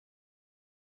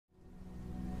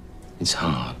It's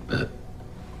hard, but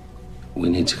we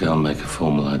need to go and make a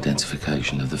formal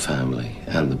identification of the family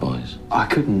and the boys. I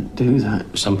couldn't do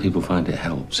that. Some people find it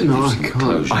helps. No, I can't.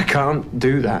 Closure. I can't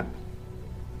do that.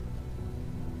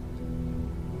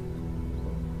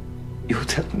 You're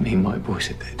telling me my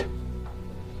boys are dead.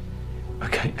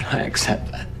 Okay, and I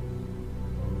accept that.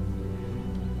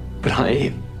 But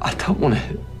I don't want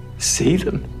to see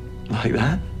them like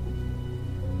that.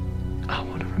 I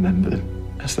want to remember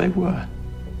them as they were.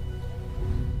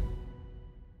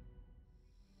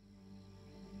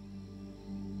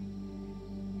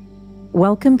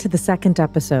 Welcome to the second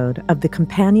episode of the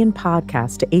companion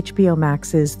podcast to HBO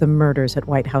Max's The Murders at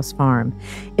White House Farm,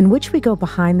 in which we go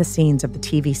behind the scenes of the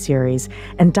TV series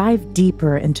and dive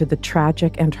deeper into the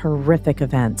tragic and horrific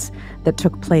events that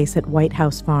took place at White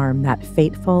House Farm that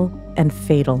fateful and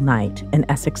fatal night in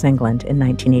Essex, England in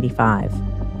 1985.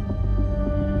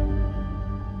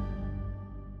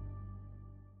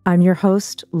 I'm your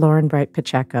host, Lauren Bright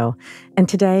Pacheco, and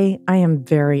today I am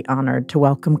very honored to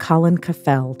welcome Colin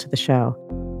Caffell to the show.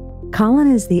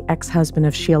 Colin is the ex-husband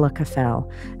of Sheila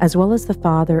Caffell, as well as the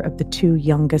father of the two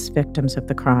youngest victims of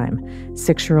the crime,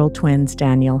 6-year-old twins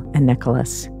Daniel and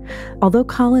Nicholas. Although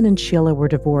Colin and Sheila were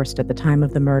divorced at the time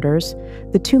of the murders,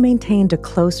 the two maintained a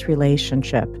close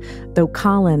relationship, though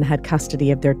Colin had custody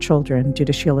of their children due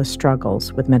to Sheila's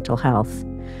struggles with mental health.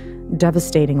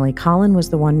 Devastatingly, Colin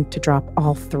was the one to drop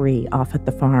all three off at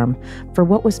the farm for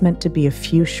what was meant to be a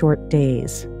few short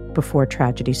days before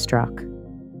tragedy struck.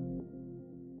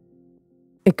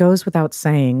 It goes without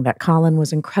saying that Colin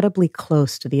was incredibly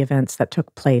close to the events that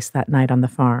took place that night on the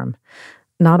farm.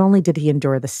 Not only did he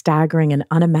endure the staggering and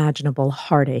unimaginable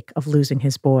heartache of losing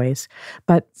his boys,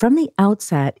 but from the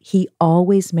outset, he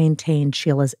always maintained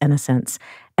Sheila's innocence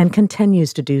and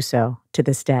continues to do so to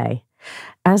this day.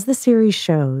 As the series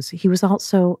shows, he was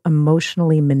also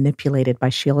emotionally manipulated by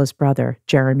Sheila's brother,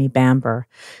 Jeremy Bamber,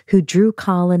 who drew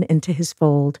Colin into his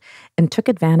fold and took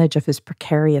advantage of his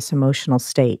precarious emotional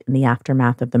state in the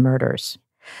aftermath of the murders.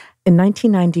 In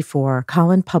 1994,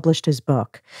 Colin published his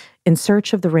book, In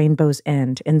Search of the Rainbow's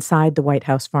End, Inside the White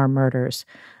House Farm Murders,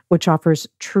 which offers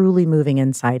truly moving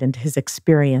insight into his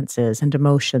experiences and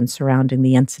emotions surrounding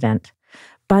the incident.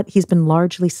 But he's been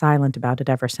largely silent about it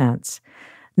ever since.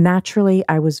 Naturally,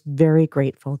 I was very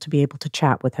grateful to be able to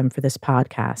chat with him for this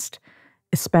podcast,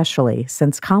 especially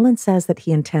since Colin says that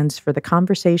he intends for the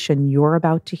conversation you're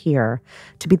about to hear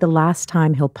to be the last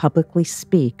time he'll publicly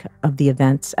speak of the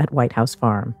events at White House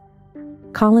Farm.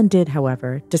 Colin did,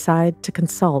 however, decide to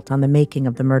consult on the making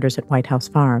of the murders at White House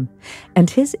Farm, and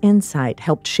his insight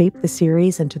helped shape the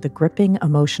series into the gripping,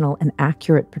 emotional, and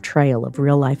accurate portrayal of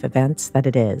real-life events that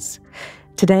it is.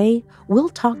 Today, we'll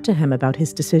talk to him about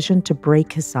his decision to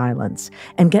break his silence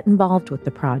and get involved with the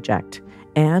project,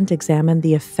 and examine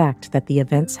the effect that the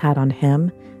events had on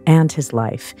him and his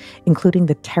life, including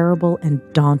the terrible and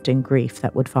daunting grief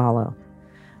that would follow.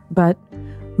 But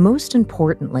most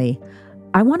importantly,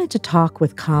 I wanted to talk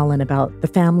with Colin about the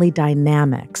family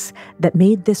dynamics that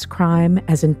made this crime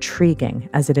as intriguing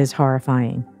as it is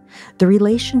horrifying. The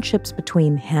relationships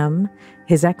between him,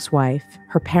 his ex-wife,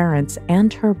 her parents,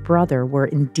 and her brother were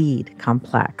indeed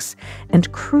complex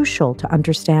and crucial to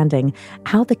understanding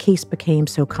how the case became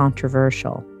so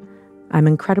controversial. I'm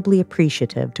incredibly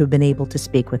appreciative to have been able to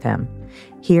speak with him.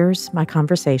 Here's my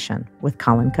conversation with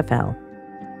Colin Caffell.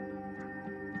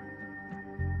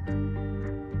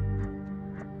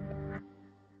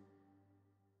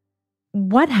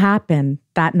 What happened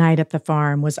that night at the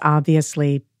farm was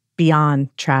obviously beyond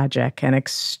tragic and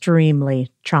extremely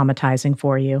traumatizing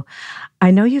for you. I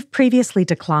know you've previously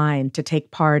declined to take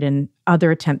part in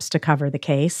other attempts to cover the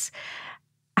case.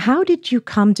 How did you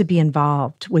come to be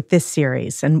involved with this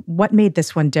series, and what made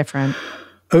this one different?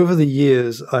 Over the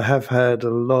years, I have had a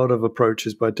lot of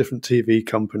approaches by different TV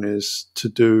companies to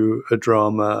do a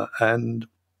drama, and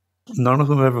none of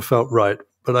them ever felt right.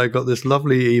 But I got this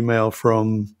lovely email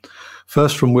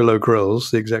first from Willow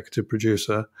Grills, the executive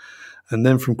producer, and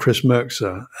then from Chris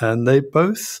Merkser, and they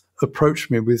both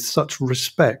approached me with such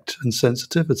respect and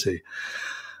sensitivity.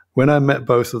 When I met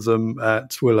both of them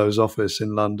at Willow's office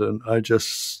in London, I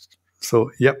just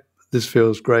thought, yep, this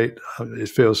feels great. It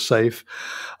feels safe.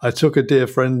 I took a dear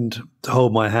friend to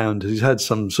hold my hand. He's had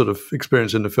some sort of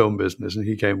experience in the film business, and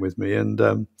he came with me and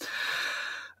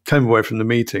came away from the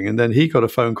meeting. And then he got a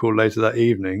phone call later that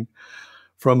evening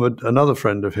from another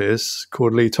friend of his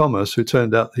called Lee Thomas, who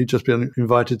turned out he'd just been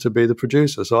invited to be the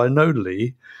producer. So I know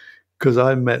Lee because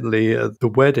I met Lee at the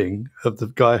wedding of the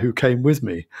guy who came with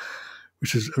me,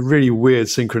 which is a really weird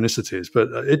synchronicities, but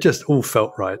it just all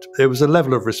felt right. It was a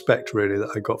level of respect, really,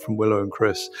 that I got from Willow and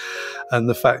Chris, and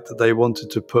the fact that they wanted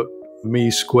to put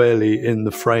me squarely in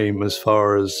the frame as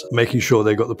far as making sure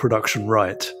they got the production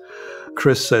right.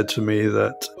 Chris said to me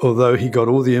that although he got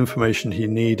all the information he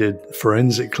needed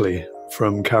forensically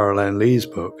from Carol Ann Lee's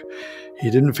book, he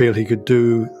didn't feel he could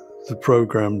do the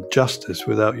program justice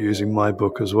without using my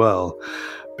book as well,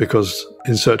 because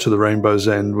In Search of the Rainbow's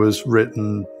End was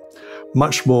written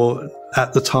much more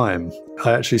at the time.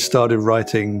 I actually started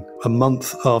writing a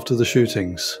month after the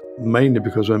shootings, mainly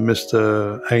because when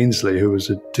Mr. Ainsley, who was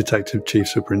a detective chief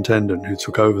superintendent who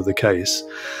took over the case,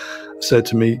 said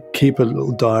to me, keep a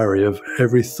little diary of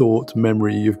every thought,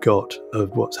 memory you've got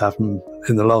of what's happened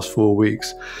in the last 4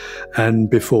 weeks and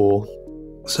before,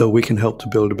 so we can help to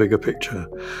build a bigger picture.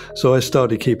 So I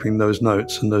started keeping those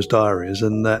notes and those diaries,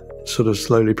 and that sort of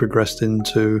slowly progressed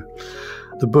into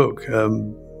the book.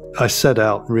 I set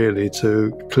out really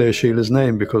to clear Sheila's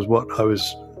name, because what I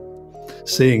was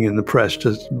seeing in the press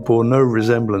just bore no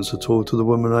resemblance at all to the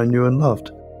woman I knew and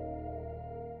loved.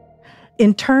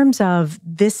 In terms of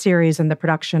this series and the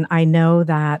production, I know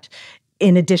that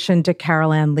in addition to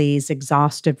Carol Ann Lee's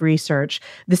exhaustive research,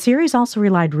 the series also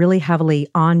relied really heavily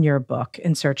on your book,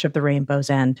 In Search of the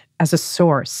Rainbow's End, as a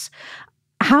source.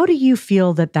 How do you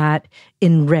feel that that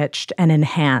enriched and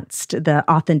enhanced the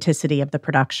authenticity of the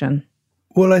production?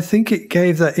 Well, I think it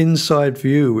gave that inside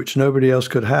view which nobody else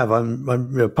could have.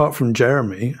 I'm apart from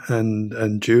Jeremy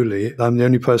and Julie, I'm the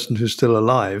only person who's still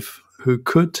alive who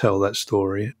could tell that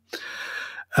story.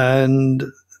 And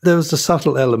there was the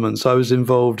subtle elements. I was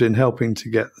involved in helping to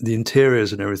get the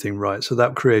interiors and everything right, so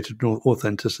that created an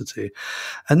authenticity.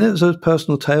 And there was those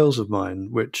personal tales of mine,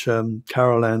 which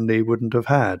Carol Ann Lee wouldn't have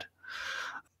had.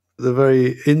 The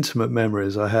very intimate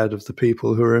memories I had of the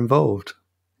people who were involved,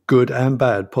 good and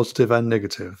bad, positive and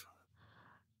negative.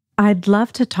 I'd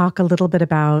love to talk a little bit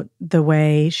about the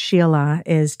way Sheila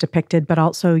is depicted, but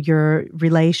also your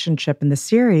relationship in the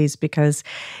series, because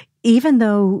even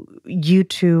though you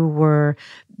two were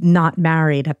not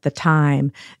married at the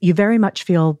time, you very much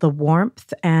feel the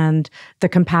warmth and the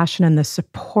compassion and the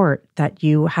support that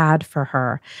you had for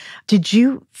her. Did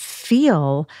you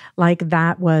feel like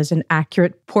that was an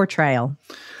accurate portrayal?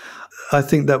 I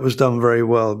think that was done very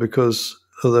well, because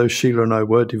although Sheila and I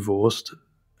were divorced,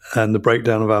 and the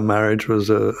breakdown of our marriage was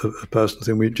a personal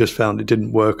thing, we just found it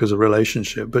didn't work as a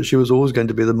relationship, but she was always going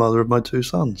to be the mother of my two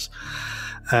sons.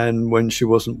 And when she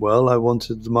wasn't well, I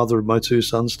wanted the mother of my two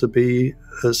sons to be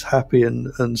as happy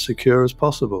and secure as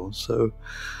possible. So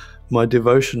my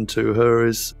devotion to her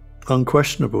is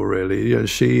unquestionable, really. You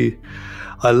know,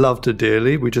 I loved her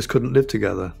dearly. We just couldn't live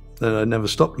together. And I never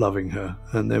stopped loving her.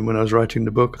 And then when I was writing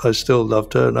the book, I still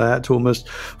loved her, and I had to almost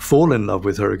fall in love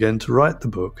with her again to write the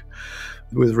book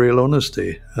with real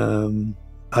honesty.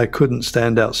 I couldn't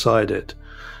stand outside it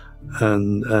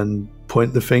and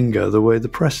point the finger the way the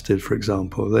press did, for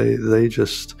example. They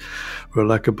just were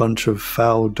like a bunch of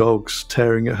foul dogs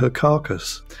tearing at her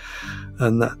carcass.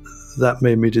 And that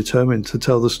made me determined to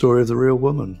tell the story of the real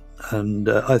woman. And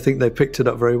I think they picked it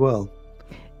up very well.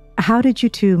 How did you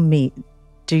two meet?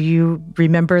 Do you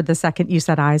remember the second you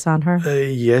set eyes on her?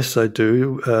 Yes, I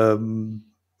do.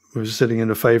 We were sitting in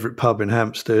a favourite pub in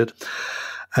Hampstead.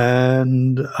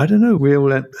 And I don't know, we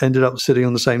all ended up sitting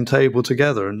on the same table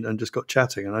together and just got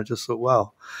chatting. And I just thought,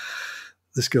 wow,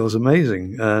 this girl's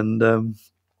amazing. And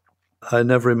I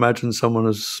never imagined someone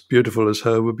as beautiful as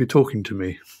her would be talking to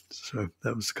me. So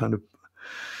that was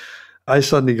I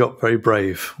suddenly got very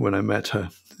brave when I met her,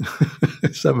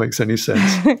 if that makes any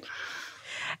sense.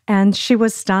 And she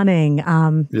was stunning.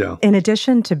 Yeah. In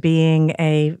addition to being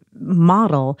a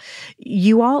model,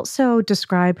 you also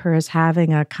describe her as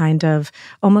having a kind of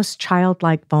almost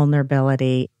childlike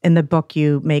vulnerability. In the book,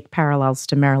 you make parallels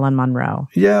to Marilyn Monroe.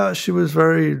 Yeah, she was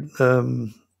very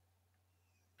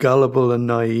gullible and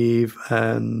naive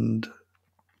and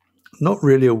not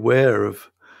really aware of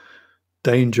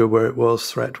danger where it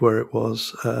was, threat where it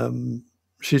was.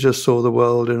 She just saw the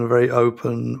world in a very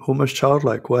open, almost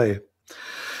childlike way.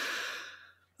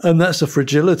 And that's a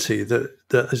fragility that,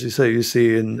 as you say, you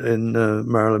see in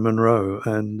Marilyn Monroe.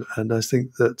 And I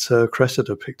think that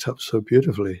Cressida picked up so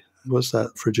beautifully was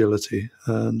that fragility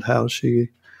and how she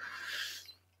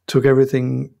took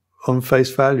everything on face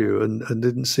value and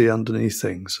didn't see underneath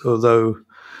things. Although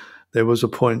there was a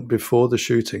point before the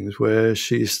shootings where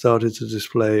she started to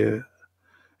display an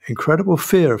incredible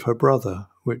fear of her brother,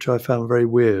 which I found very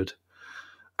weird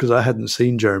because I hadn't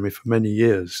seen Jeremy for many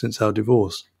years since our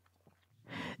divorce.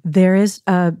 There is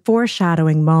a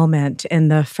foreshadowing moment in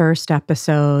the first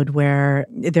episode where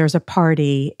there's a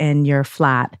party in your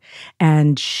flat,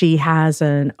 and she has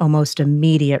an almost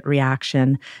immediate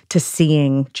reaction to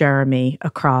seeing Jeremy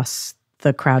across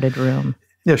the crowded room.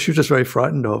 Yeah, she was just very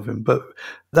frightened of him. But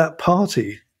that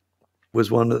party was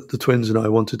one that the twins and I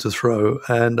wanted to throw,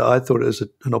 and I thought it was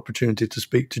an opportunity to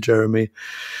speak to Jeremy,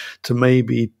 to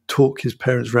maybe talk his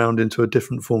parents round into a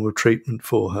different form of treatment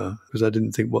for her, because I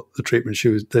didn't think what the treatment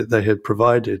that they had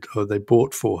provided or they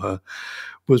bought for her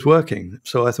was working.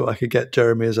 So I thought I could get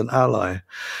Jeremy as an ally.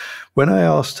 When I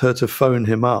asked her to phone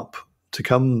him up to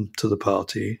come to the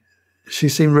party, she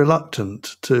seemed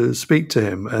reluctant to speak to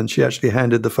him, and she actually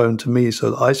handed the phone to me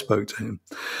so that I spoke to him.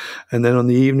 And then on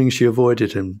the evening, she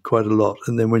avoided him quite a lot.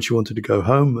 And then when she wanted to go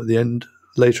home at the end,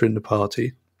 later in the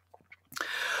party,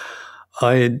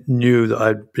 I knew that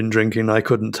I'd been drinking. I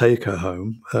couldn't take her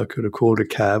home. I could have called a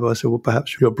cab. I said, well,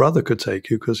 perhaps your brother could take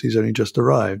you because he's only just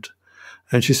arrived.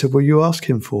 And she said, well, you ask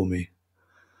him for me.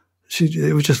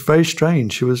 It was just very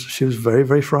strange. She was very,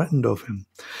 very frightened of him.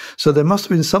 So there must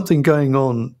have been something going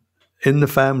on in the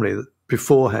family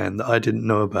beforehand that I didn't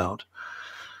know about.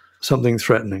 Something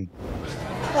threatening.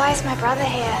 Why is my brother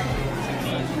here?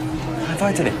 I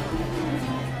invited him.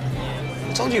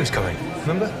 I told you he was coming,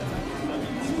 remember?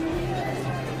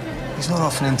 He's not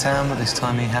often in town, but this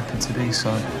time he happened to be,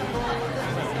 so I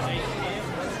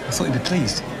thought you'd be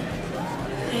pleased.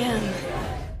 I am.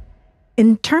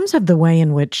 In terms of the way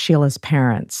in which Sheila's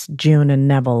parents, June and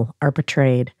Neville, are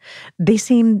portrayed, they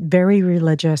seem very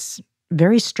religious,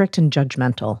 very strict and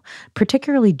judgmental,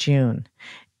 particularly June.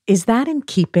 Is that in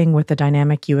keeping with the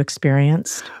dynamic you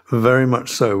experienced? Very much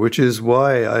so, which is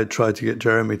why I tried to get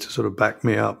Jeremy to sort of back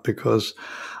me up, because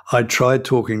I tried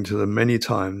talking to them many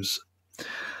times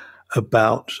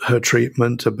about her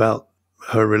treatment, about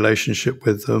her relationship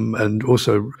with them, and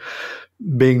also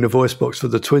being the voice box for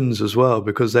the twins as well,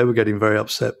 because they were getting very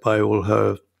upset by all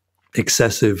her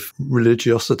excessive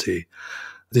religiosity.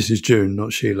 This is June,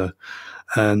 not Sheila.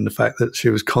 And the fact that she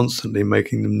was constantly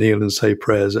making them kneel and say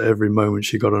prayers at every moment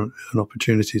she got an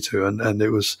opportunity to. And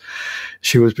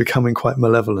she was becoming quite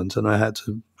malevolent, and I had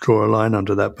to draw a line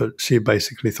under that. But she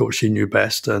basically thought she knew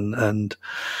best, and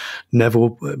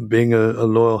Neville, being a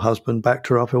loyal husband, backed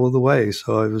her up all the way.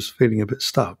 So I was feeling a bit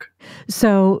stuck.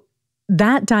 So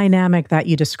that dynamic that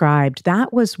you described,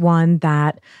 that was one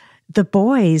that the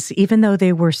boys, even though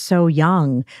they were so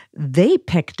young, they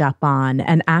picked up on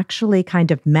and actually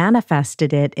kind of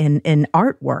manifested it in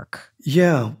artwork.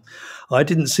 Yeah. I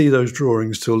didn't see those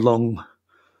drawings till long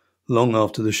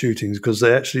after the shootings, because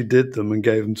they actually did them and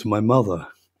gave them to my mother.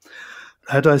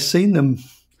 Had I seen them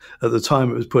at the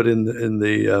time it was put in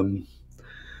the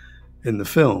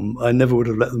film, I never would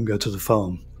have let them go to the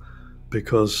farm,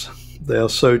 because they are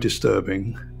so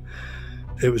disturbing.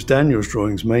 It was Daniel's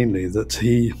drawings mainly that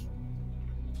he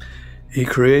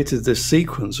created this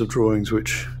sequence of drawings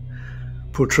which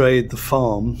portrayed the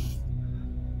farm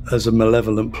as a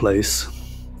malevolent place,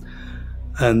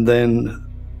 and then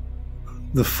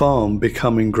the farm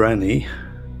becoming Granny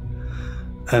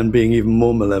and being even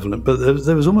more malevolent. But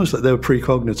there was almost like they were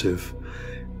precognitive,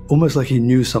 almost like he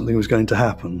knew something was going to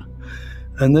happen.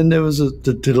 And then there was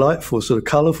the delightful sort of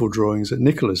colourful drawings that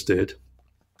Nicholas did.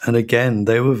 And again,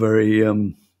 they were very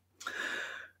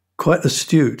quite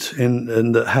astute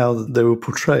in how they were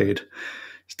portrayed.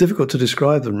 It's difficult to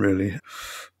describe them, really.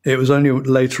 It was only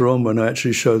later on when I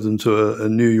actually showed them to a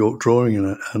New York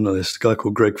drawing analyst, a guy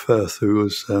called Greg Firth, who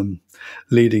was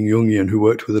leading Jungian, who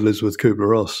worked with Elizabeth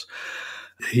Kubler-Ross.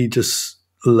 He just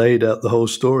laid out the whole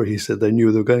story. He said they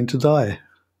knew they were going to die.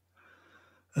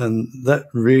 And that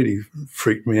really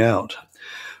freaked me out.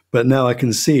 But now I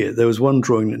can see it. There was one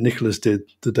drawing that Nicholas did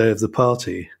the day of the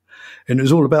party, and it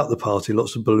was all about the party,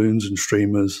 lots of balloons and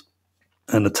streamers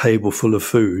and a table full of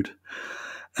food.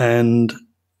 And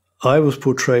I was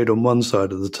portrayed on one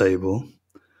side of the table,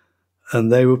 and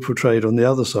they were portrayed on the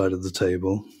other side of the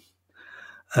table.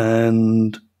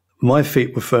 And my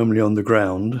feet were firmly on the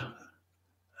ground,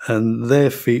 and their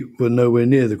feet were nowhere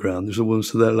near the ground. It was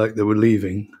almost like they were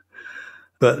leaving.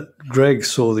 But Greg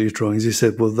saw these drawings. He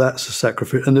said, well, that's a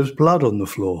sacrifice. And there was blood on the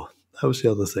floor. That was the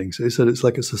other thing. So he said, it's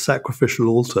a sacrificial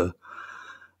altar,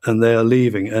 and they are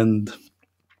leaving. And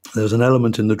there was an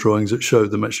element in the drawings that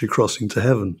showed them actually crossing to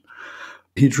heaven.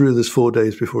 He drew this 4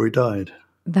 days before he died.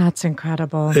 That's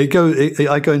incredible. I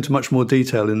go into much more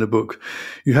detail in the book.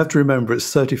 You have to remember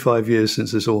it's 35 years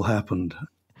since this all happened.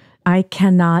 I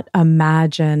cannot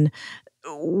imagine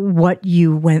what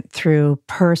you went through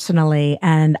personally.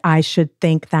 And I should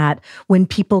think that when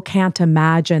people can't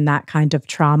imagine that kind of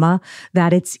trauma,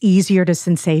 that it's easier to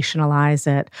sensationalize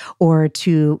it or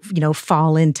to,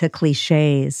 fall into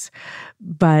cliches.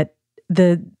 But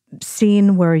the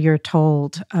scene where you're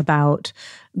told about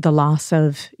the loss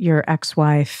of your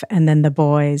ex-wife and then the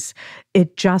boys,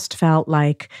 it just felt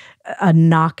like a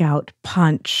knockout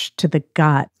punch to the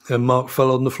gut. And Mark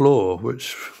fell on the floor,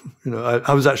 which,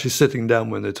 I was actually sitting down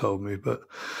when they told me, but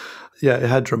yeah, it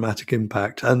had dramatic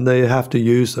impact. And they have to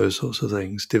use those sorts of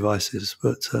things, devices.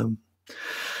 But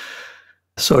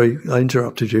sorry, I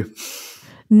interrupted you.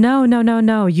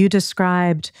 No. You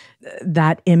described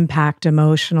that impact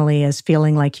emotionally as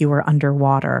feeling like you were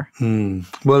underwater.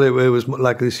 Well, it was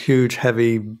like this huge,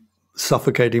 heavy,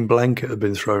 suffocating blanket had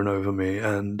been thrown over me,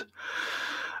 and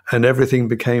everything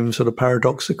became sort of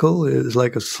paradoxical. It was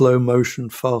like a slow motion,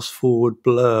 fast forward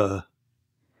blur.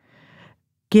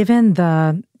 Given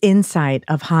the insight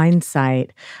of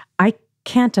hindsight, I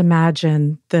can't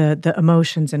imagine the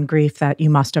emotions and grief that you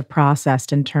must have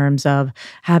processed in terms of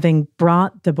having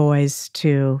brought the boys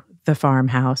to the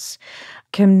farmhouse.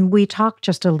 Can we talk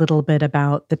just a little bit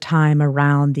about the time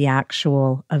around the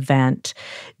actual event?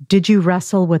 Did you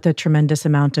wrestle with a tremendous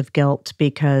amount of guilt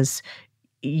because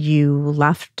you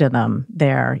left them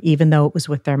there, even though it was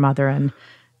with their mother and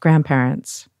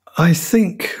grandparents? I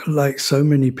think, like so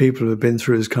many people who have been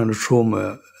through this kind of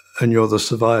trauma, and you're the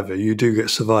survivor, you do get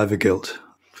survivor guilt.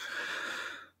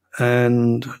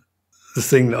 And the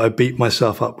thing that I beat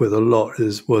myself up with a lot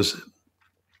was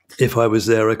if I was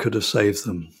there, I could have saved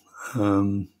them.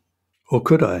 Or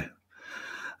could I?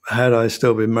 Had I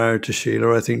still been married to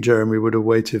Sheila, I think Jeremy would have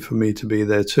waited for me to be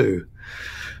there too,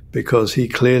 because he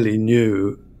clearly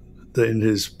knew that in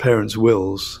his parents'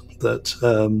 wills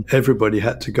that everybody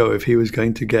had to go if he was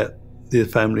going to get the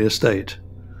family estate.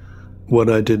 What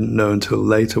I didn't know until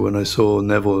later when I saw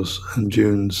Neville's and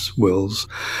June's wills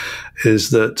is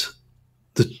that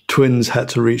the twins had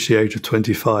to reach the age of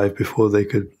 25 before they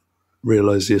could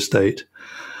realize the estate.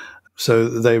 So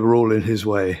they were all in his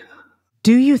way.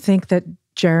 Do you think that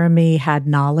Jeremy had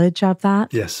knowledge of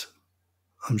that? Yes,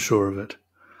 I'm sure of it.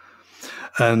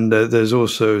 And there's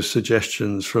also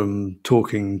suggestions from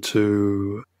talking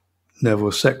to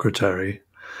Neville's secretary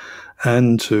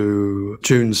and to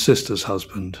June's sister's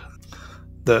husband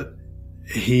that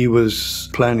he was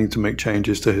planning to make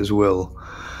changes to his will.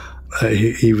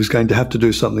 He was going to have to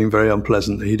do something very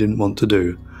unpleasant that he didn't want to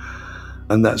do.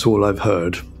 And that's all I've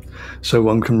heard. So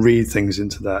one can read things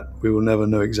into that. We will never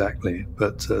know exactly.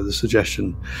 But the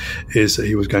suggestion is that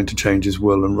he was going to change his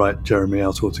will and write Jeremy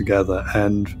out altogether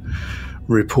and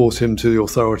report him to the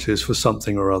authorities for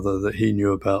something or other that he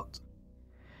knew about.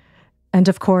 And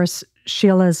of course,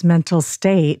 Sheila's mental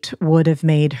state would have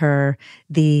made her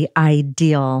the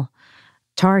ideal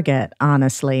target,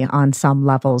 honestly, on some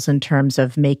levels in terms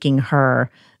of making her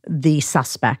the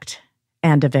suspect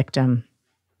and a victim.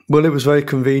 Well, it was very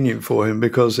convenient for him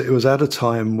because it was at a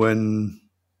time when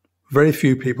very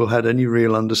few people had any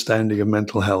real understanding of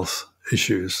mental health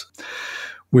issues.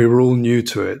 We were all new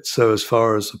to it. So as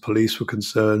far as the police were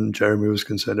concerned, Jeremy was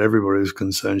concerned, everybody was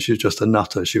concerned, she was just a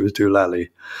nutter. She was doolally.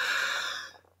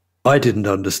 I didn't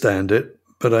understand it,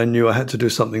 but I knew I had to do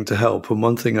something to help. And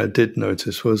one thing I did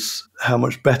notice was how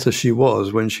much better she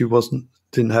was when she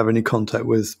didn't have any contact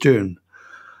with June.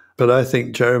 But I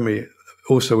think Jeremy,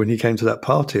 also when he came to that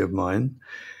party of mine,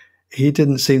 he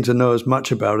didn't seem to know as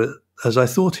much about it as I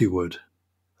thought he would.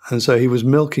 And so he was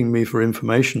milking me for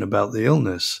information about the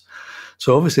illness.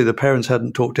 So obviously the parents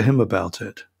hadn't talked to him about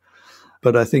it.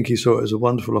 But I think he saw it as a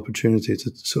wonderful opportunity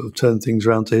to sort of turn things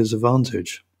around to his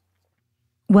advantage.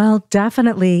 Well,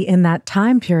 definitely in that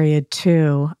time period,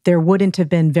 too, there wouldn't have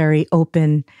been very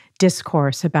open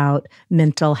discourse about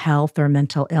mental health or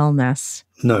mental illness.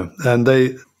 No, and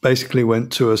they basically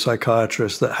went to a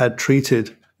psychiatrist that had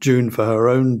treated June for her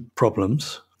own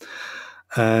problems,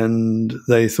 and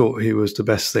they thought he was the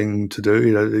best thing to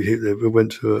do. They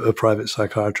went to a private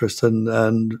psychiatrist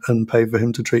and paid for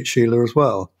him to treat Sheila as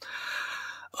well.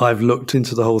 I've looked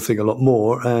into the whole thing a lot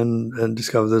more and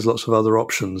discovered there's lots of other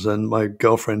options. And my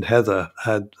girlfriend, Heather,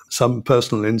 had some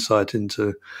personal insight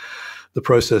into the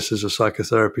processes of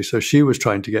psychotherapy. So she was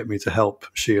trying to get me to help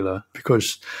Sheila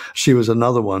because she was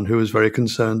another one who was very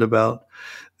concerned about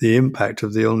the impact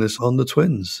of the illness on the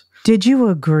twins. Did you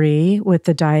agree with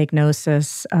the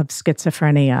diagnosis of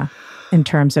schizophrenia in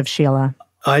terms of Sheila?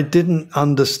 I didn't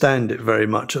understand it very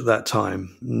much at that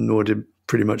time, nor did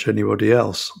pretty much anybody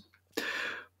else.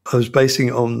 I was basing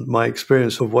it on my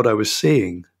experience of what I was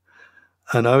seeing.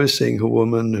 And I was seeing a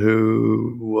woman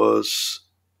who was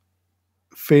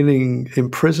feeling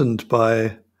imprisoned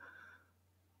by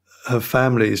her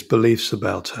family's beliefs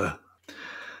about her.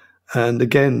 And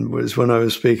again, was when I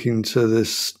was speaking to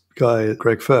this guy,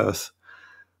 Greg Firth,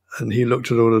 and he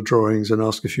looked at all the drawings and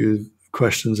asked a few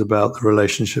questions about the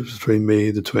relationships between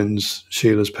me, the twins,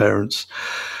 Sheila's parents.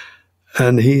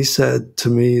 And he said to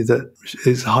me that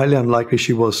it's highly unlikely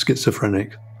she was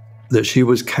schizophrenic, that she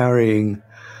was carrying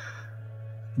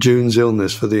June's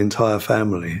illness for the entire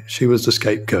family. She was the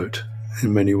scapegoat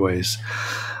in many ways.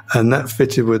 And that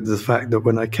fitted with the fact that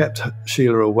when I kept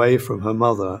Sheila away from her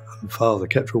mother and father,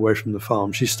 kept her away from the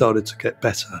farm, she started to get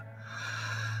better.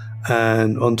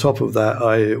 And on top of that,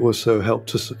 I also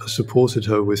supported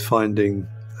her with finding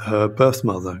her birth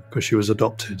mother, because she was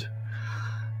adopted.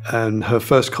 And her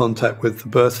first contact with the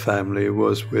birth family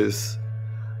was with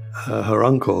her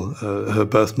uncle, her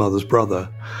birth mother's brother.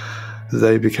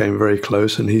 They became very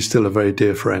close, and he's still a very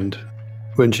dear friend.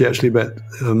 When she actually met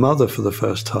her mother for the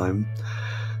first time,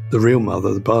 the real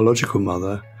mother, the biological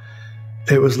mother,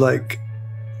 it was like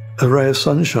a ray of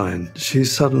sunshine. She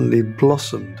suddenly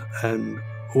blossomed, and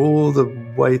all the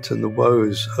weight and the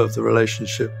woes of the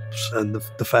relationships and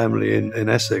the family in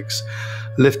Essex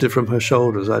lifted from her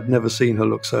shoulders. I'd never seen her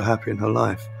look so happy in her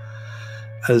life,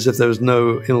 as if there was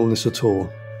no illness at all.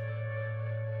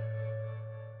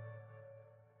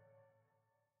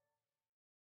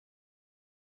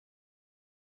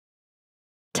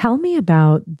 Tell me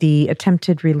about the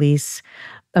attempted release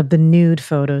of the nude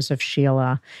photos of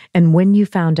Sheila and when you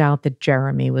found out that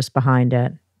Jeremy was behind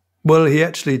it. Well, he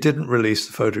actually didn't release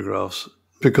the photographs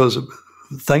because,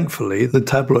 thankfully, the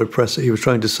tabloid press that he was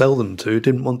trying to sell them to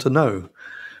didn't want to know.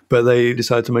 But they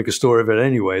decided to make a story of it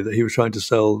anyway, that he was trying to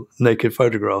sell naked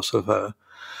photographs of her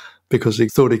because he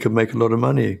thought he could make a lot of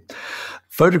money.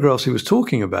 Photographs he was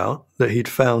talking about that he'd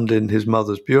found in his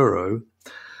mother's bureau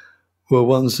were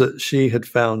ones that she had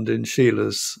found in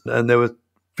Sheila's. And there were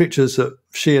pictures that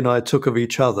she and I took of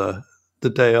each other the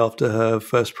day after her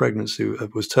first pregnancy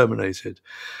was terminated.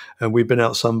 And we'd been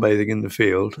out sunbathing in the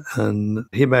field, and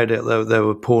he made it that there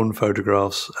were porn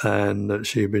photographs and that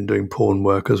she had been doing porn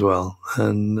work as well.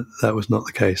 And that was not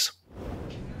the case.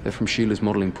 They're from Sheila's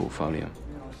modelling portfolio.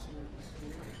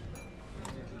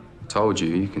 Told you,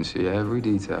 you can see every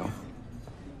detail.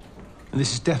 And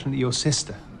this is definitely your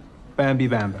sister, Bambi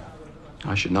Bamba.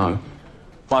 I should know.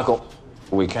 Michael,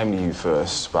 we came to you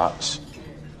first, but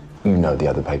you know the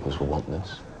other papers will want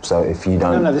this. So if you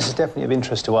don't... No, this is definitely of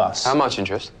interest to us. How much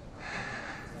interest?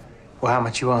 Well, how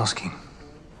much are you asking?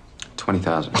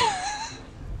 20,000.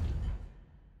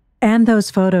 And those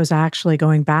photos actually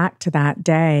going back to that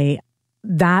day,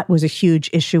 that was a huge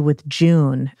issue with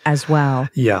June as well.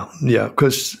 Yeah,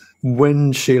 because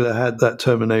when Sheila had that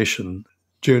termination,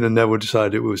 June and Neville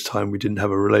decided it was time we didn't have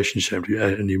a relationship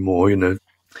anymore,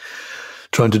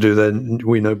 trying to do the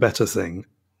we know better thing.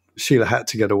 Sheila had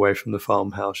to get away from the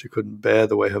farmhouse. She couldn't bear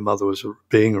the way her mother was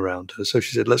being around her. So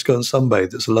she said, let's go and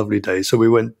sunbathe. It's a lovely day. So we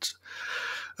went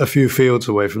a few fields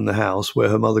away from the house where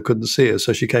her mother couldn't see us.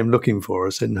 So she came looking for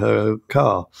us in her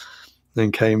car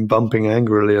and came bumping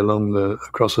angrily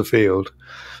across the field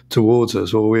towards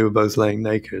us while we were both laying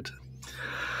naked.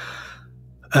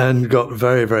 And got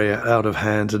very, very out of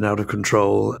hand and out of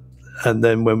control. And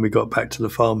then when we got back to the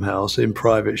farmhouse in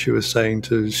private, she was saying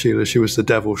to Sheila she was the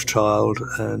devil's child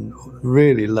and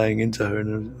really laying into her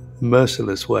in a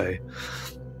merciless way.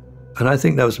 And I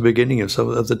think that was the beginning of some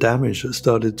of the damage that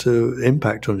started to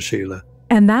impact on Sheila.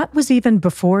 And that was even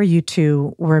before you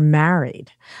two were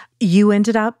married. You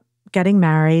ended up getting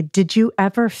married. Did you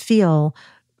ever feel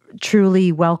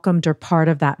truly welcomed or part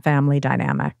of that family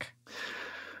dynamic?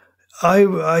 I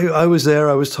was there.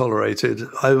 I was tolerated.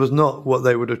 I was not what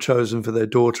they would have chosen for their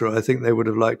daughter. I think they would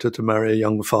have liked her to marry a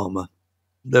young farmer.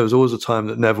 There was always a time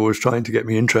that Neville was trying to get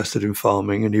me interested in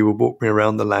farming, and he would walk me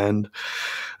around the land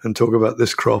and talk about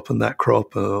this crop and that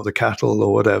crop or the cattle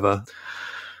or whatever.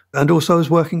 And also I was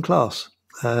working class,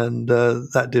 and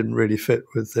that didn't really fit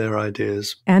with their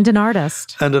ideas. And an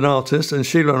artist. And an artist. And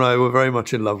Sheila and I were very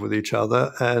much in love with each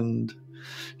other, and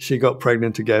she got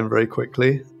pregnant again very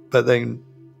quickly, but then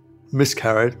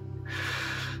miscarried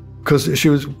because she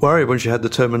was worried when she had the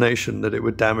termination that it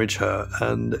would damage her,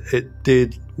 and it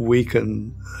did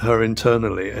weaken her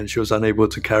internally, and she was unable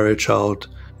to carry a child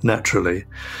naturally.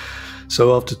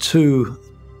 So after 2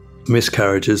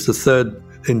 miscarriages, the third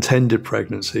intended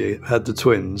pregnancy had the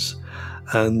twins,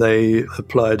 and they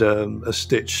applied a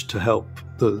stitch to help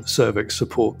the cervix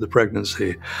support the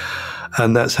pregnancy.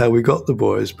 And that's how we got the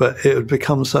boys. But it had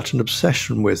become such an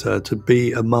obsession with her to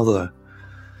be a mother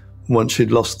once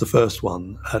she'd lost the first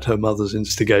one at her mother's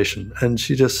instigation. And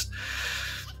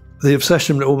the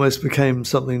obsession almost became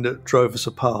something that drove us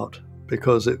apart,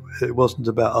 because it wasn't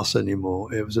about us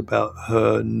anymore. It was about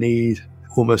her need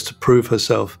almost to prove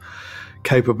herself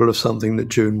capable of something that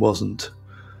June wasn't.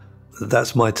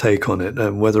 That's my take on it,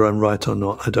 and whether I'm right or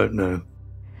not, I don't know.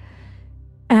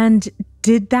 And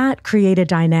did that create a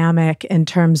dynamic in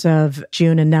terms of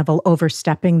June and Neville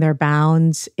overstepping their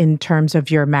bounds in terms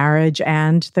of your marriage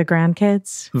and the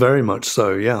grandkids? Very much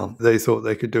so, yeah. They thought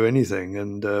they could do anything.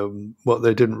 And what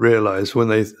they didn't realize, when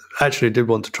they actually did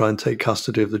want to try and take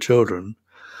custody of the children,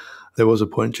 there was a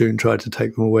point June tried to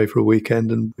take them away for a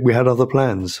weekend, and we had other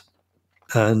plans.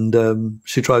 And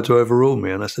she tried to overrule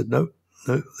me, and I said, no,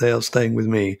 they are staying with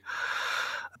me.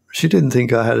 She didn't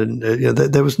think I had,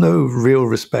 there was no real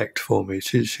respect for me.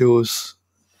 She was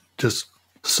just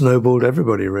snowballed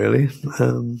everybody, really.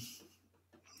 Trying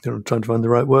to find the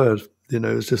right word. It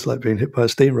was just like being hit by a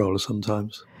steamroller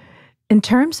sometimes. In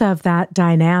terms of that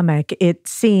dynamic, it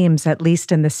seems, at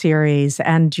least in the series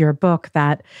and your book,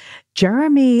 that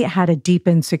Jeremy had a deep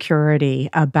insecurity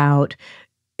about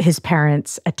his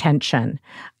parents' attention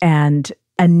and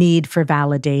a need for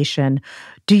validation.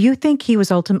 Do you think he was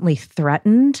ultimately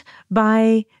threatened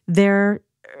by their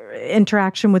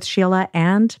interaction with Sheila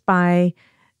and by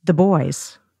the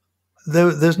boys?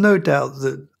 There's no doubt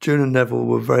that June and Neville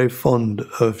were very fond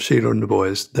of Sheila and the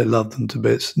boys. They loved them to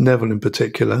bits, Neville in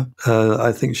particular.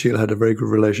 I think Sheila had a very good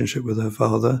relationship with her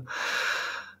father.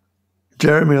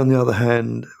 Jeremy, on the other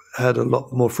hand, had a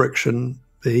lot more friction.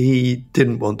 He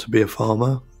didn't want to be a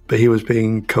farmer, but he was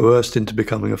being coerced into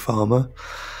becoming a farmer.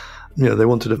 They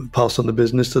wanted to pass on the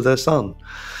business to their son.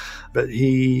 But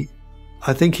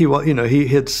I think he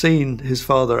had seen his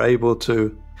father able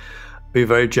to be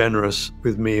very generous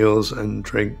with meals and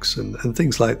drinks and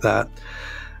things like that.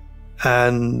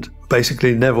 And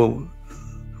basically Neville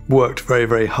worked very,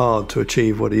 very hard to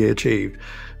achieve what he achieved.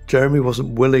 Jeremy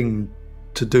wasn't willing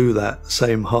to do that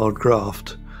same hard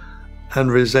graft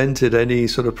and resented any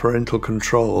sort of parental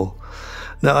control.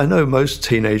 Now, I know most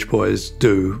teenage boys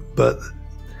do, but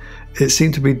it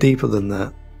seemed to be deeper than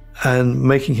that. And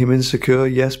making him insecure,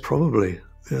 yes, probably.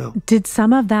 Yeah. Did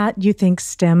some of that, you think,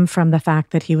 stem from the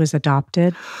fact that he was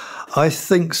adopted? I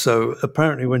think so.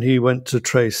 Apparently, when he went to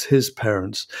trace his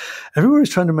parents, everyone was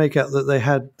trying to make out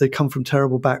that they come from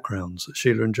terrible backgrounds,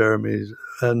 Sheila and Jeremy.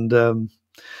 And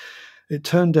it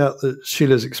turned out that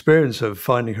Sheila's experience of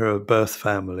finding her birth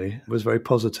family was very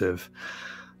positive.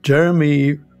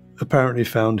 Jeremy apparently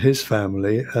found his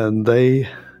family, and they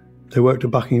worked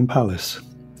at Buckingham Palace.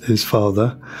 His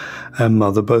father and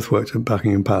mother both worked at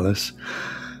Buckingham Palace.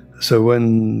 So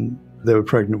when they were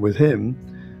pregnant with him,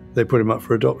 they put him up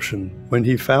for adoption. When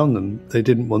he found them, they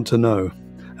didn't want to know.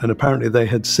 And apparently they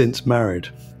had since married.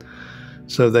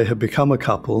 So they had become a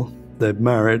couple, they'd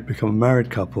married, become a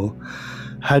married couple,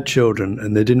 had children,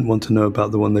 and they didn't want to know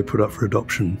about the one they put up for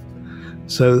adoption.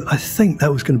 So I think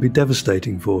that was going to be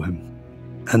devastating for him.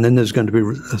 And then there's going to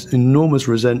be enormous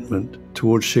resentment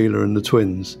towards Sheila and the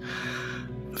twins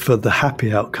for the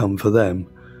happy outcome for them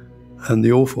and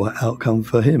the awful outcome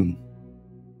for him.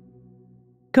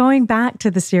 Going back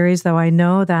to the series, though, I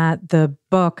know that the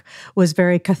book was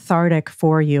very cathartic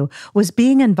for you. Was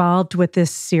being involved with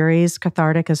this series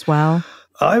cathartic as well?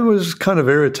 I was kind of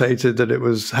irritated that it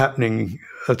was happening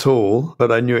at all,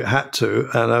 but I knew it had to,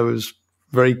 and I was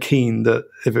very keen that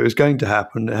if it was going to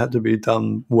happen, it had to be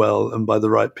done well and by the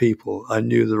right people. I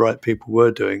knew the right people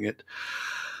were doing it.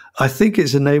 I think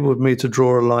it's enabled me to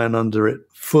draw a line under it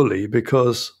fully,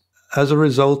 because as a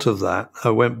result of that, I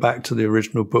went back to the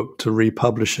original book to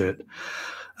republish it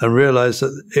and realized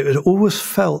that it always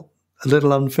felt a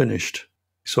little unfinished.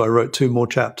 So I wrote 2 more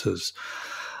chapters,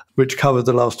 which covered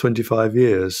the last 25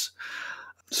 years.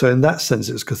 So in that sense,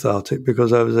 it's cathartic,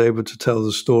 because I was able to tell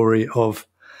the story of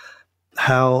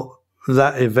how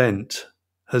that event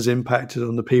has impacted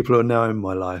on the people who are now in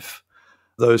my life,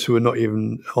 those who were not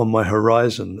even on my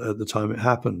horizon at the time it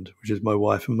happened, which is my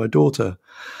wife and my daughter.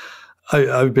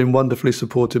 I've been wonderfully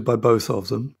supported by both of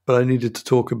them, but I needed to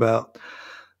talk about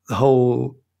the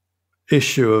whole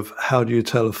issue of how do you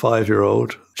tell a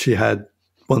 5-year-old she had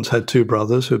once had 2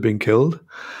 brothers who had been killed,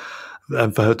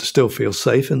 and for her to still feel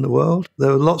safe in the world.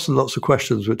 There were lots and lots of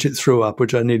questions which it threw up,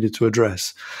 which I needed to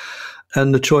address,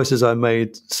 and the choices I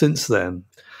made since then.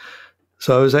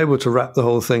 So I was able to wrap the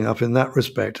whole thing up in that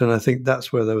respect, and I think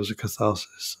that's where there was a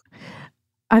catharsis.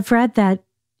 I've read that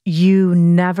you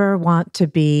never want to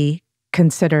be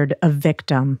considered a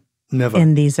victim Never.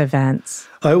 In these events.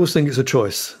 I always think it's a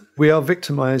choice. We are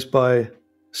victimized by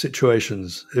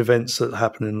situations, events that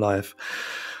happen in life,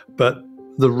 but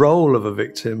the role of a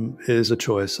victim is a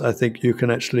choice. I think you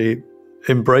can actually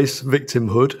embrace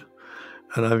victimhood,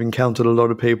 and I've encountered a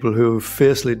lot of people who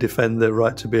fiercely defend their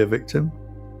right to be a victim,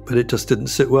 but it just didn't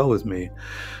sit well with me,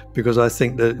 because I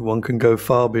think that one can go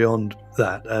far beyond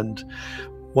that. And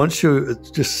once you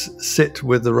just sit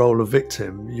with the role of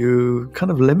victim, you kind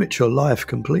of limit your life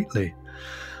completely.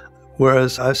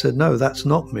 Whereas I said, no, that's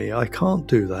not me. I can't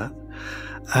do that.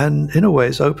 And in a way,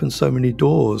 it's opened so many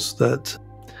doors that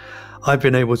I've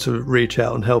been able to reach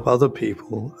out and help other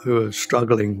people who are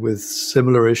struggling with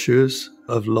similar issues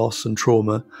of loss and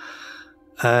trauma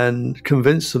and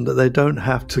convince them that they don't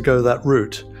have to go that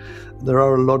route. There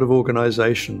are a lot of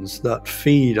organizations that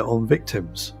feed on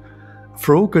victims.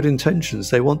 For all good intentions,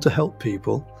 they want to help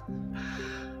people.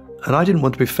 And I didn't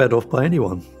want to be fed off by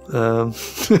anyone.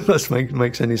 That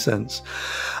makes any sense.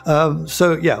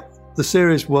 So yeah, the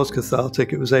series was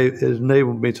cathartic. It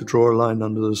enabled me to draw a line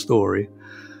under the story.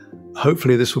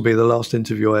 Hopefully this will be the last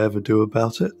interview I ever do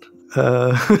about it.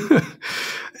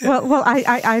 Well,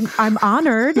 I'm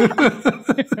honored.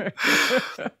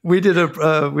 We did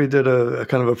a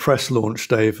kind of a press launch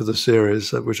day for the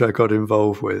series, which I got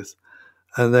involved with.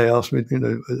 And they asked me,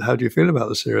 how do you feel about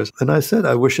the series? And I said,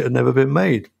 I wish it had never been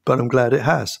made, but I'm glad it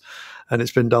has. And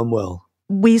it's been done well.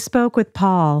 We spoke with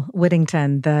Paul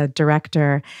Whittington, the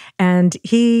director, and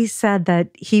he said that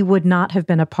he would not have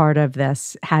been a part of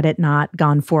this had it not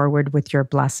gone forward with your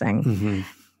blessing. Mm-hmm.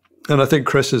 And I think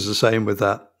Chris is the same with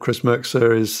that. Chris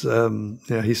Merkser is,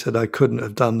 he said, I couldn't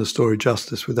have done the story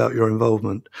justice without your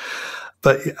involvement.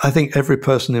 But I think every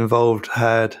person involved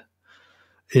had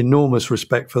enormous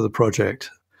respect for the project.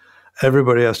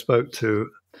 Everybody I spoke to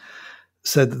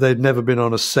said that they'd never been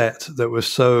on a set that was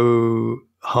so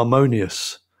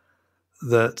harmonious,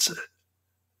 that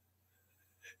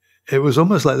it was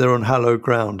almost like they were on hallowed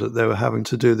ground, that they were having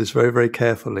to do this very, very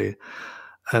carefully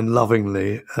and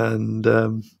lovingly. And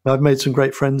I've made some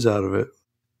great friends out of it.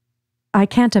 I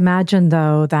can't imagine,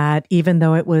 though, that even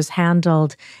though it was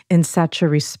handled in such a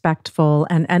respectful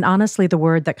and honestly, the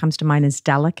word that comes to mind is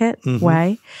delicate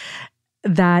way,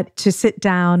 that to sit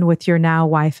down with your now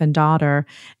wife and daughter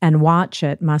and watch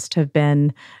it must have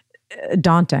been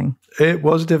daunting. It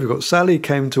was difficult. Sally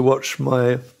came to watch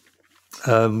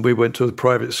we went to a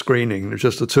private screening. There was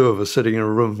just the two of us sitting in a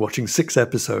room watching 6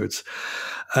 episodes.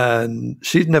 And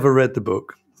she'd never read the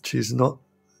book.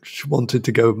 She wanted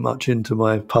to go much into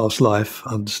my past life,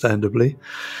 understandably.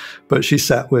 But she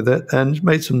sat with it and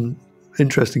made some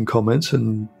interesting comments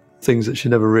and things that she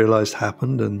never realized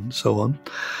happened and so on.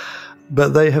 But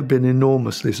they have been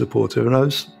enormously supportive. And I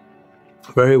was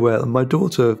very aware. My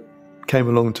daughter came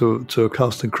along to a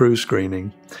cast and crew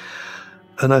screening.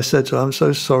 And I said to her, I'm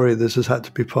so sorry this has had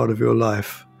to be part of your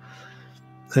life.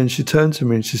 And she turned to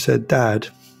me and she said, Dad,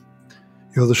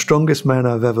 you're the strongest man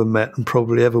I've ever met and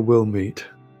probably ever will meet.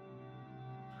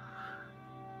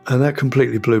 And that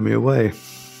completely blew me away.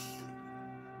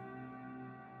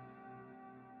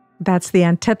 That's the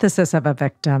antithesis of a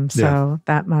victim. So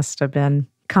that must have been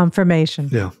confirmation.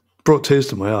 Yeah. Brought tears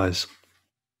to my eyes.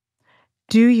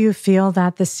 Do you feel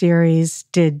that the series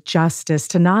did justice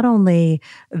to not only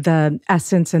the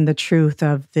essence and the truth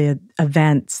of the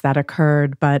events that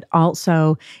occurred, but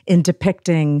also in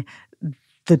depicting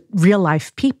the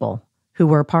real-life people who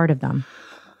were a part of them?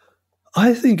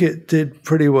 I think it did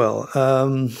pretty well.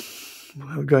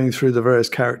 Going through the various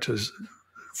characters,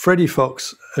 Freddie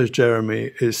Fox as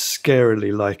Jeremy is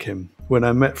scarily like him. When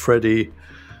I met Freddie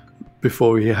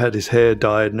before he had his hair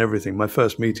dyed and everything, my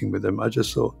first meeting with him, I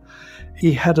just thought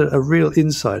he had a real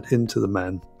insight into the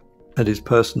man and his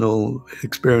personal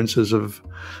experiences of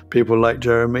people like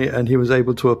Jeremy, and he was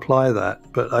able to apply that.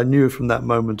 But I knew from that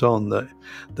moment on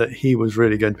that he was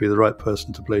really going to be the right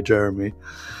person to play Jeremy.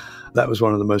 That was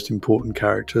one of the most important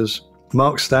characters.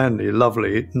 Mark Stanley,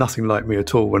 lovely, nothing like me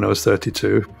at all when I was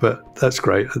 32, but that's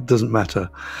great, it doesn't matter.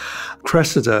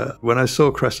 Cressida, when I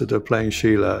saw Cressida playing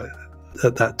Sheila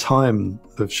at that time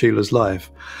of Sheila's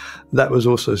life, that was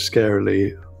also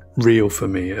scarily real for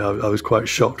me. I was quite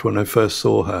shocked when I first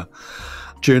saw her.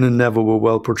 June and Neville were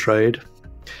well portrayed.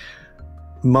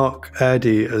 Mark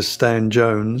Addy as Stan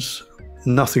Jones,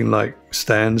 nothing like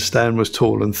Stan. Stan was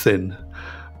tall and thin.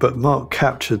 But Mark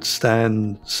captured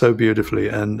Stan so beautifully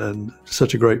and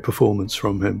such a great performance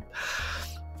from him.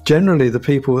 Generally, the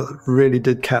people really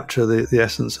did capture the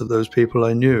essence of those people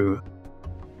I knew.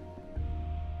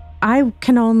 I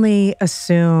can only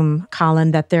assume,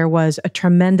 Colin, that there was a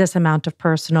tremendous amount of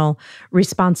personal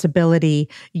responsibility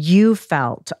you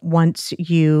felt once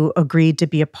you agreed to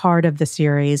be a part of the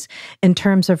series in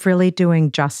terms of really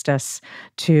doing justice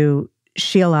to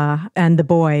Sheila and the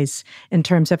boys in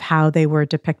terms of how they were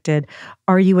depicted.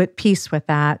 Are you at peace with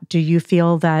that? Do you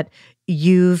feel that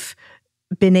you've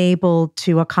been able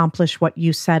to accomplish what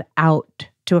you set out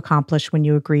to accomplish when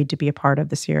you agreed to be a part of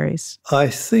the series? I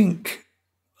think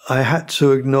I had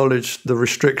to acknowledge the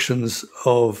restrictions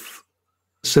of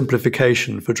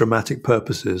simplification for dramatic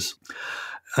purposes.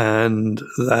 and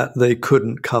that they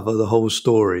couldn't cover the whole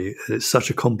story. It's such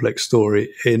a complex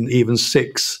story in even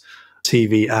 6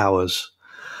 TV hours.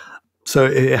 So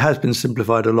it has been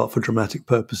simplified a lot for dramatic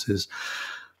purposes.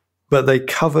 But they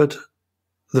covered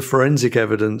the forensic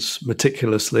evidence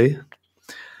meticulously.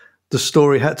 The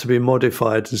story had to be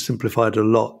modified and simplified a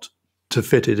lot to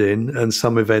fit it in, and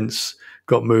some events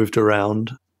got moved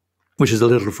around, which is a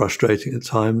little frustrating at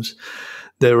times.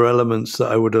 There were elements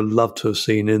that I would have loved to have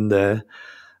seen in there.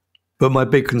 But my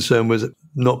big concern was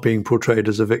not being portrayed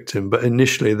as a victim. But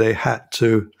initially they had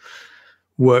to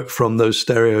work from those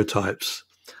stereotypes.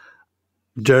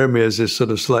 Jeremy is this sort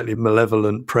of slightly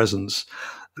malevolent presence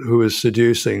who is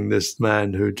seducing this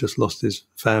man who just lost his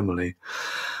family.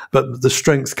 But the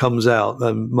strength comes out,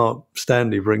 and Mark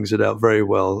Stanley brings it out very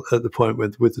well at the point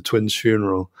with the twins'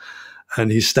 funeral.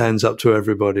 And he stands up to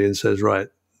everybody and says, right,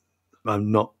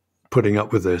 I'm not putting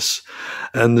up with this.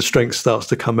 And the strength starts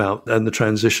to come out, and the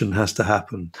transition has to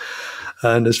happen.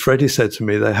 And as Freddie said to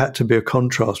me, there had to be a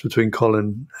contrast between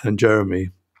Colin and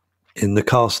Jeremy in the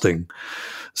casting.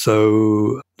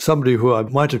 So somebody who I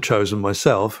might have chosen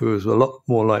myself, who was a lot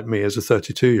more like me as a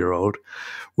 32-year-old,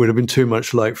 would have been too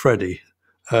much like Freddie.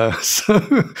 So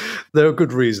there are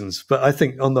good reasons. But I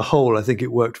think on the whole, I think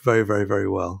it worked very, very, very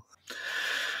well.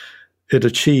 It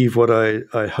achieved what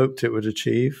I hoped it would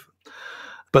achieve.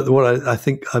 But what I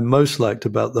think I most liked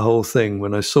about the whole thing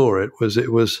when I saw it was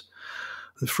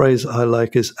the phrase I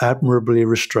like is admirably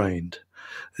restrained.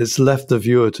 It's left the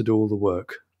viewer to do all the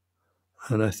work.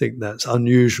 And I think that's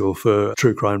unusual for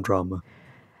true crime drama.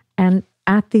 And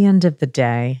at the end of the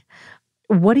day,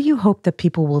 what do you hope that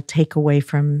people will take away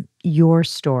from your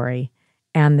story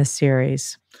and the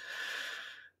series?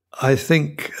 I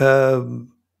think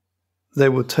they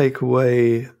will take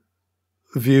away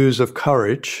views of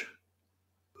courage,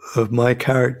 of my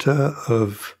character,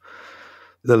 of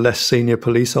the less senior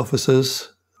police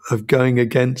officers, of going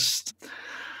against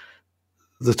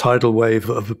the tidal wave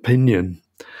of opinion,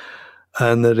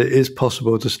 and that it is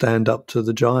possible to stand up to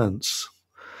the giants.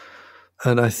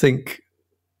 And I think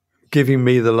giving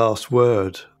me the last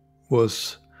word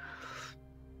was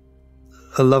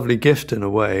a lovely gift in a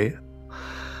way.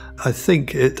 I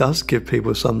think it does give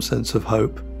people some sense of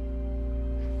hope.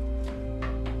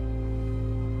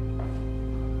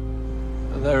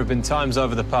 There have been times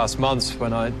over the past months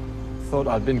when I thought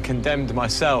I'd been condemned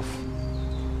myself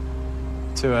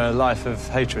to a life of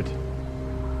hatred.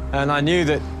 And I knew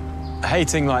that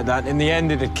hating like that, in the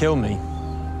end, it'd kill me.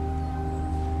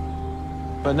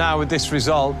 But now with this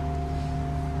result,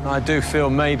 I do feel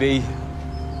maybe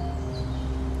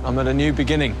I'm at a new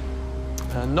beginning.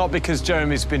 Not because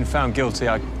Jeremy's been found guilty,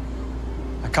 I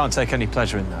can't take any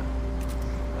pleasure in that.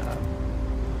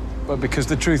 But because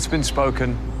the truth's been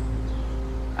spoken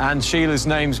and Sheila's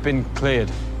name's been cleared.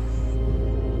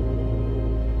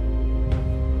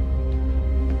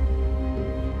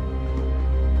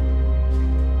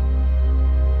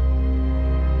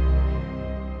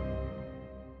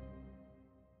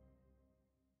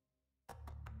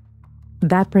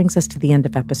 That brings us to the end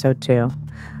of episode 2.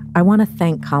 I want to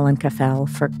thank Colin Caffell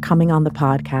for coming on the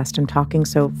podcast and talking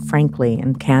so frankly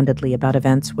and candidly about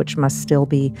events which must still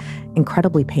be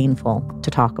incredibly painful to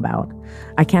talk about.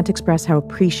 I can't express how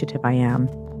appreciative I am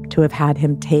to have had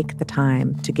him take the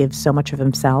time to give so much of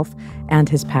himself and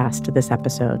his past to this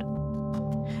episode.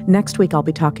 Next week, I'll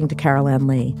be talking to Carol Ann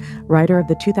Lee, writer of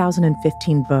the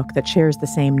 2015 book that shares the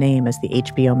same name as the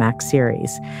HBO Max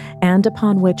series, and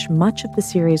upon which much of the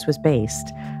series was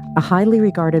based. A highly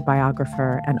regarded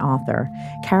biographer and author,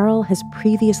 Carol has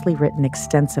previously written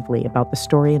extensively about the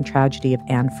story and tragedy of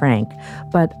Anne Frank,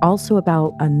 but also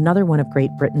about another one of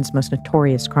Great Britain's most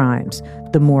notorious crimes,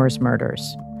 the Moors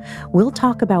murders. We'll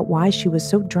talk about why she was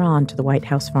so drawn to the White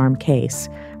House Farm case,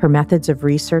 her methods of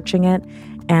researching it,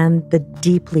 and the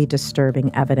deeply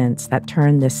disturbing evidence that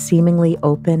turned this seemingly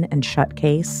open and shut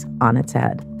case on its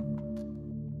head.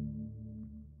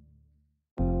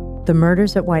 The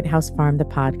Murders at White House Farm, the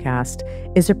podcast,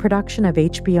 is a production of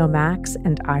HBO Max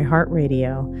and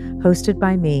iHeartRadio, hosted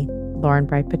by me, Lauren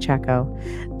Bright Pacheco.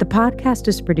 The podcast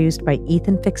is produced by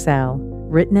Ethan Fixell,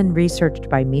 written and researched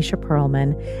by Misha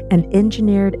Perlman, and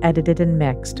engineered, edited, and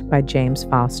mixed by James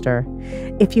Foster.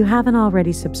 If you haven't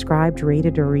already subscribed,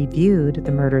 rated, or reviewed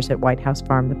The Murders at White House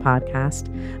Farm, the podcast,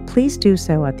 please do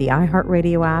so at the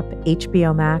iHeartRadio app,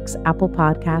 HBO Max, Apple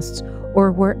Podcasts,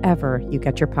 or wherever you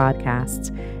get your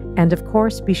podcasts. And of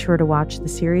course, be sure to watch the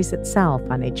series itself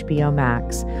on HBO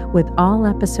Max, with all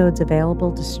episodes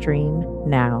available to stream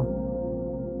now.